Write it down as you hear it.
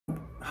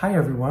Hi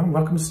everyone,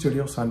 welcome to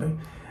Studio Sunday.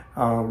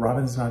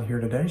 Robin's not here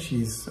today.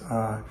 She's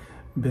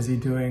busy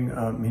doing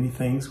many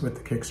things with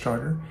the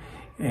Kickstarter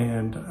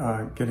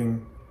and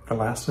getting the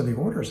last of the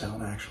orders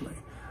out actually.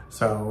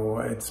 So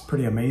it's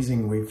pretty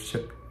amazing. We've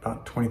shipped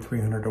about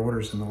 2,300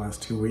 orders in the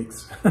last 2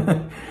 weeks.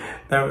 That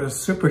was a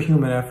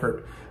superhuman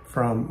effort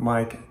from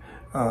Mike,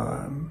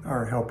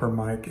 our helper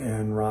Mike,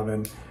 and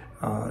Robin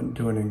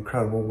doing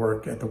incredible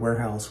work at the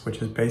warehouse,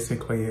 which is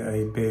basically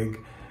a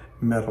big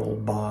metal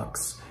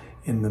box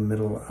in the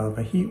middle of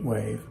a heat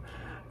wave.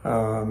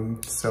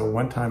 So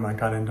one time I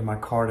got into my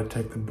car to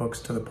take the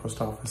books to the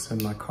post office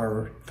and my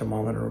car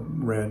thermometer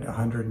read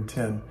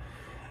 110.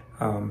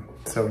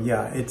 So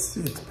yeah, it's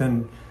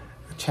been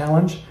a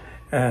challenge,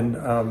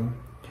 and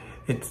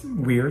it's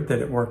weird that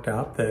it worked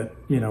out that,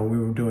 you know, we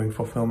were doing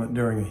fulfillment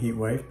during a heat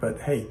wave,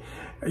 but hey,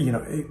 you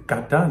know, it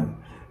got done,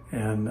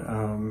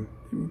 and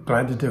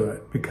glad to do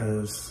it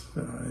because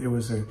it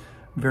was a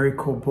very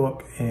cool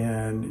book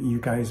and you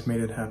guys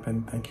made it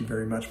happen. Thank you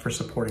very much for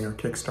supporting our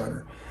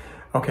Kickstarter.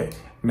 Okay,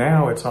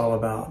 now it's all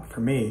about, for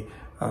me,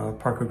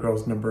 Parker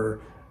Girls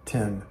number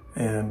 10.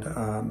 And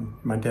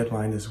my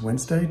deadline is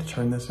Wednesday to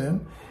turn this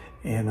in.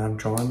 And I've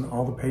drawn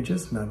all the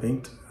pages and I've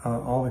inked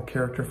all the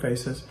character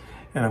faces.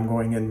 And I'm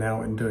going in now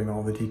and doing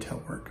all the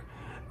detail work.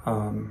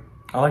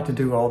 I like to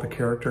do all the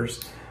characters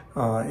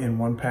in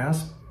one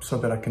pass so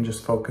that I can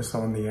just focus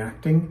on the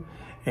acting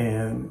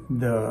and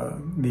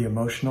the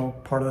emotional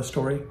part of the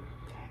story.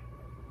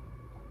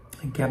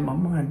 Again,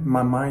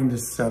 my mind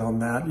is set on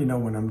that, you know,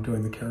 when I'm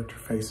doing the character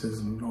faces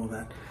and all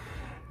that.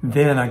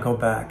 Then I go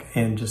back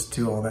and just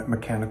do all that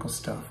mechanical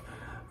stuff.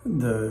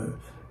 The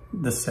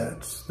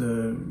sets,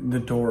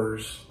 the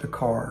doors, the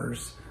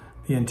cars,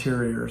 the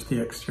interiors, the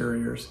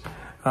exteriors.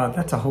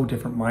 That's a whole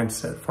different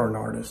mindset for an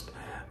artist.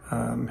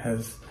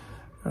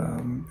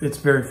 It's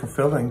very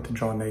fulfilling to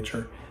draw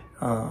nature.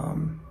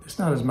 It's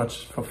not as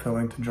much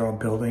fulfilling to draw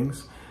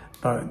buildings,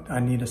 but I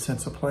need a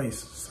sense of place.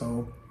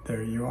 So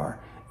there you are.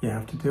 You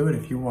have to do it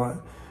if you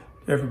want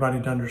everybody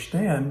to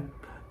understand,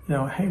 you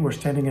know, hey, we're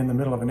standing in the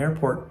middle of an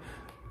airport.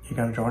 You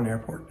got to draw an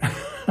airport.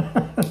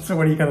 So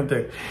what are you going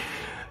to do?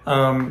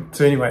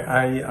 So anyway,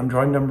 I'm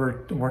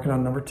working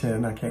on number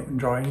 10. I can't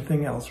draw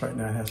anything else right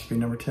now. It has to be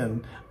number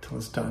 10 until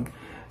it's done.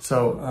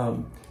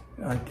 So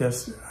I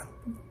guess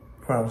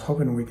what I was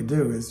hoping we could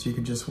do is you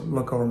could just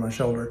look over my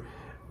shoulder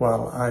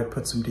while I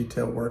put some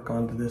detail work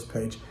onto this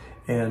page.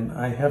 And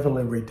I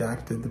heavily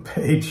redacted the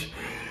page.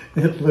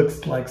 It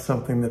looks like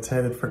something that's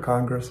headed for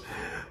Congress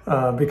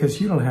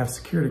because you don't have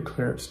security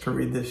clearance to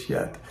read this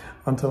yet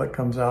until it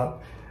comes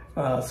out.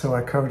 So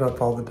I covered up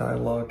all the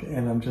dialogue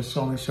and I'm just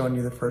only showing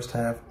you the first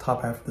half,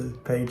 top half of the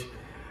page.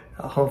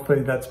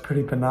 Hopefully that's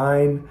pretty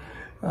benign.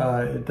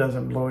 It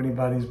doesn't blow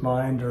anybody's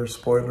mind or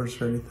spoilers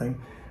or anything.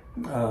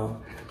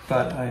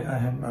 But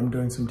I'm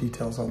doing some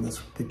detail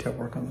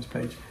work on this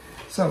page.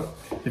 So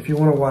if you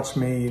want to watch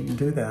me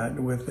do that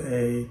with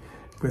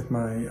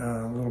my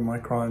little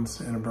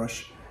microns and a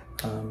brush,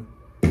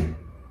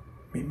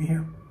 meet me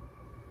here.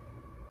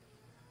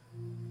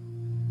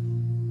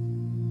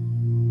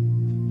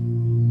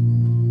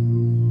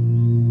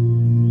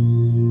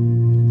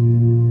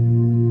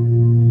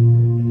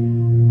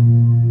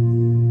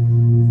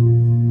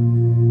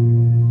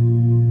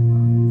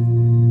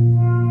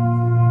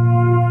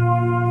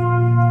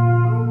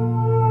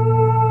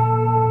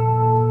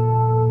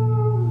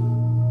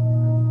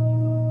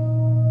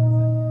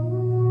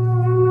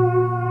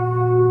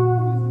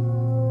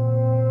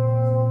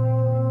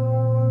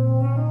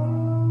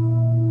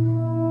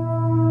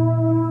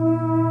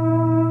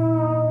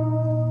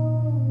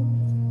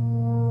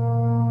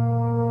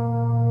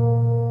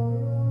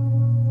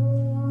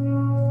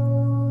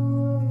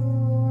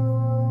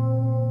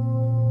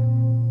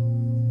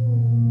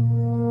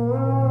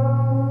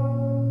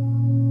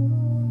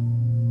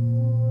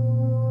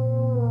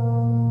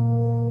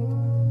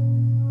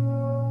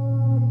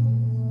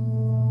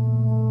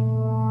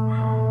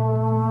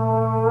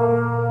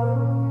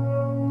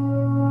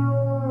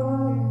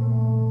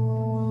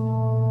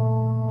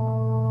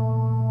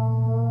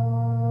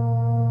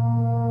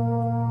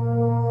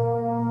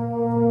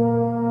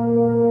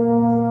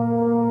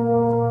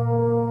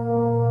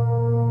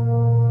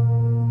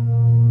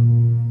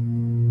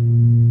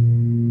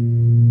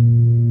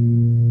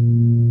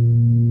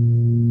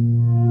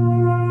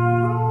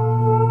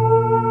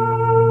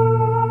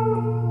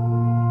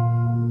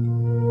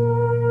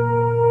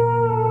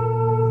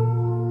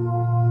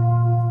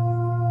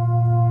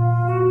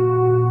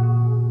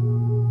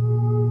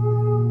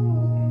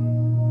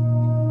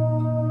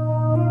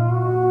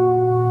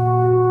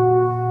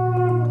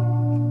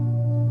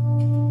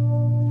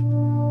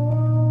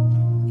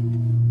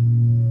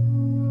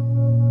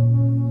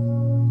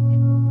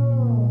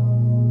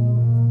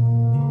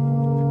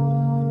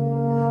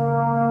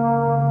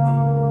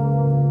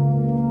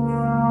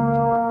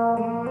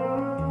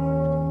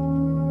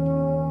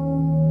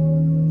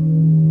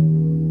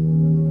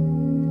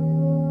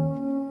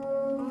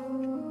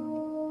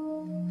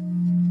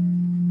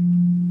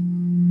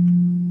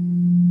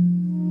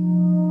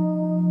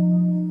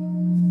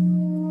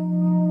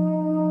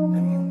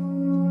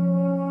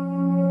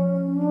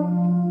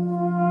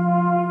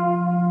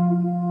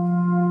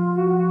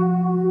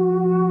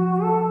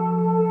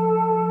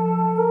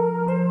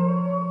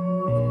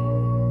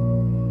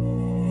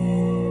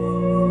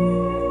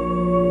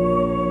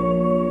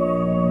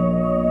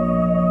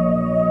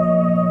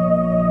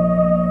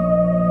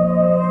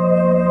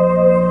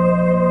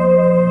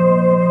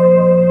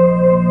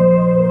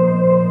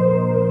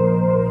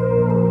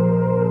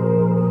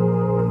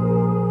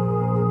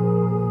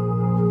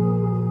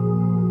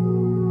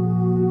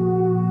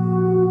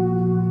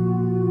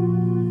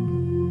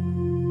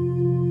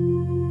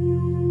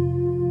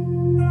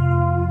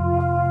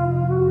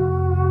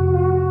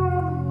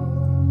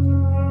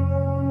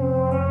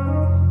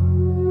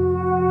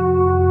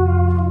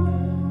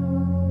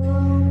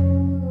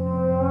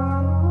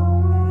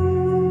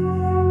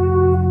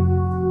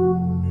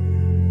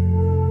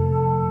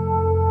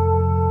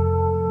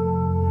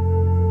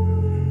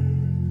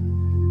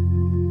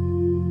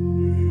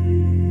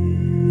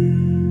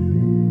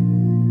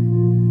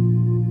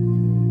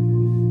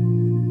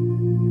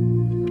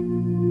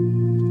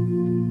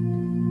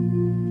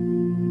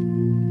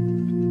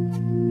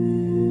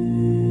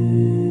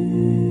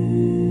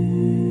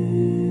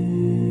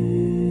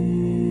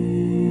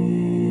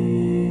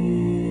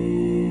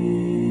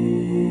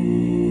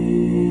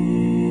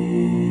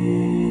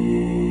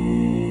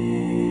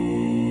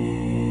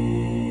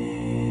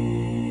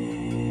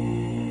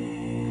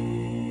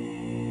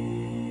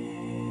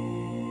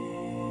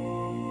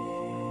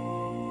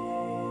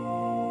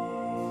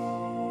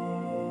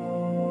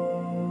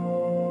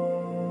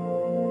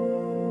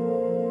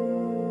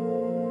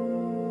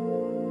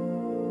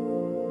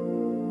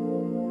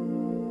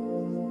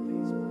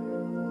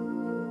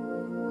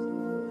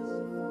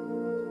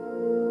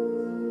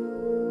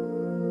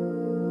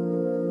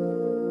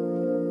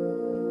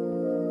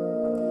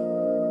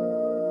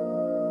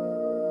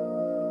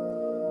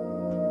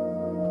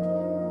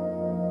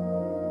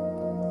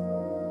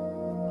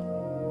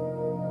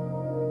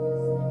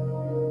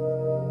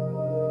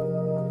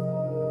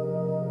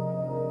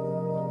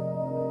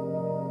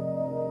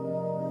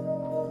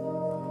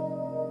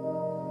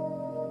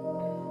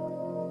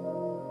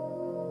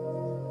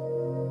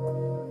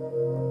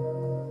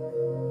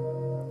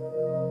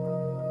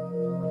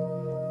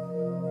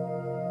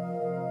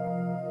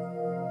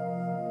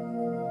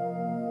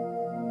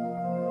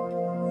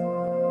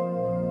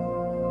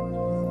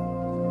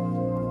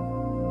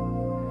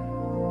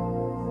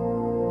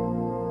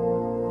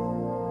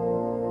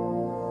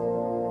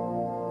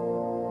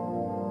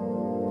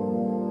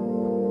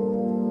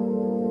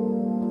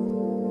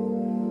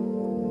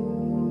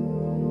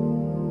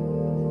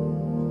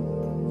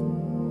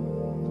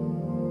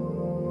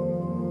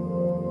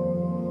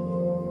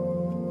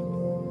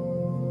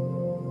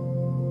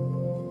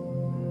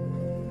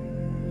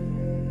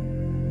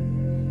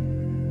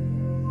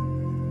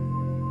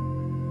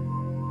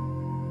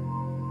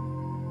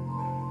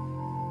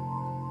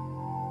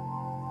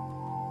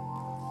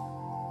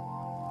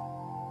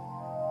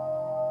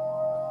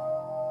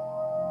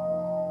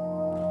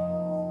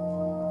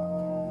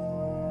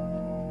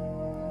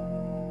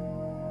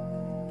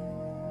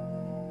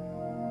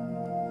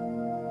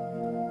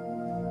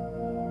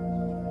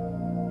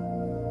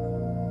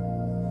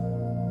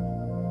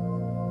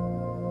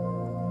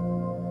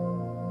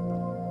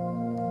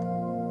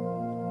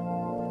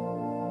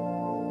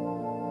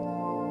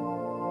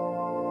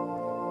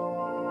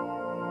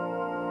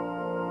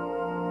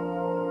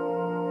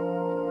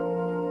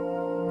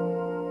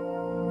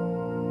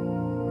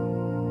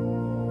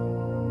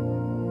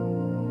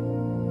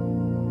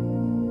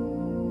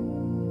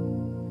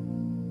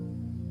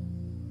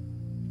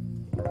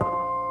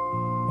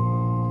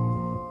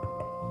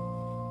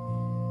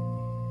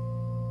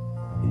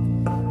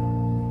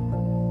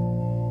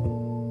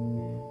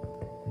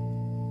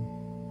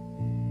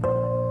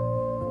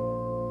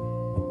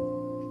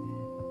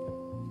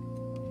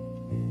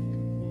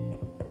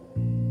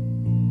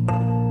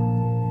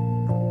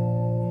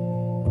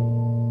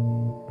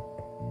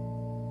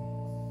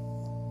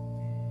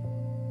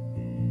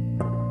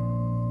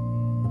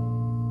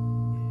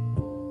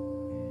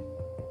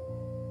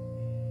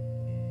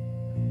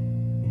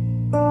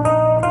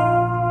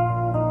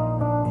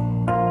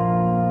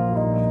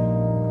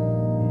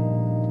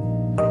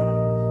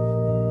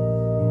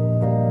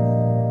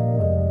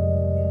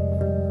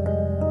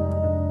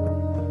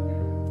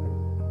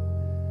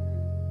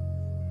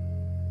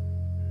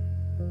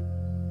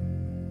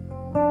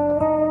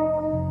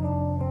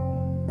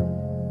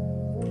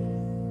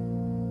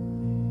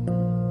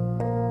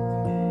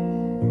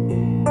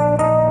 you.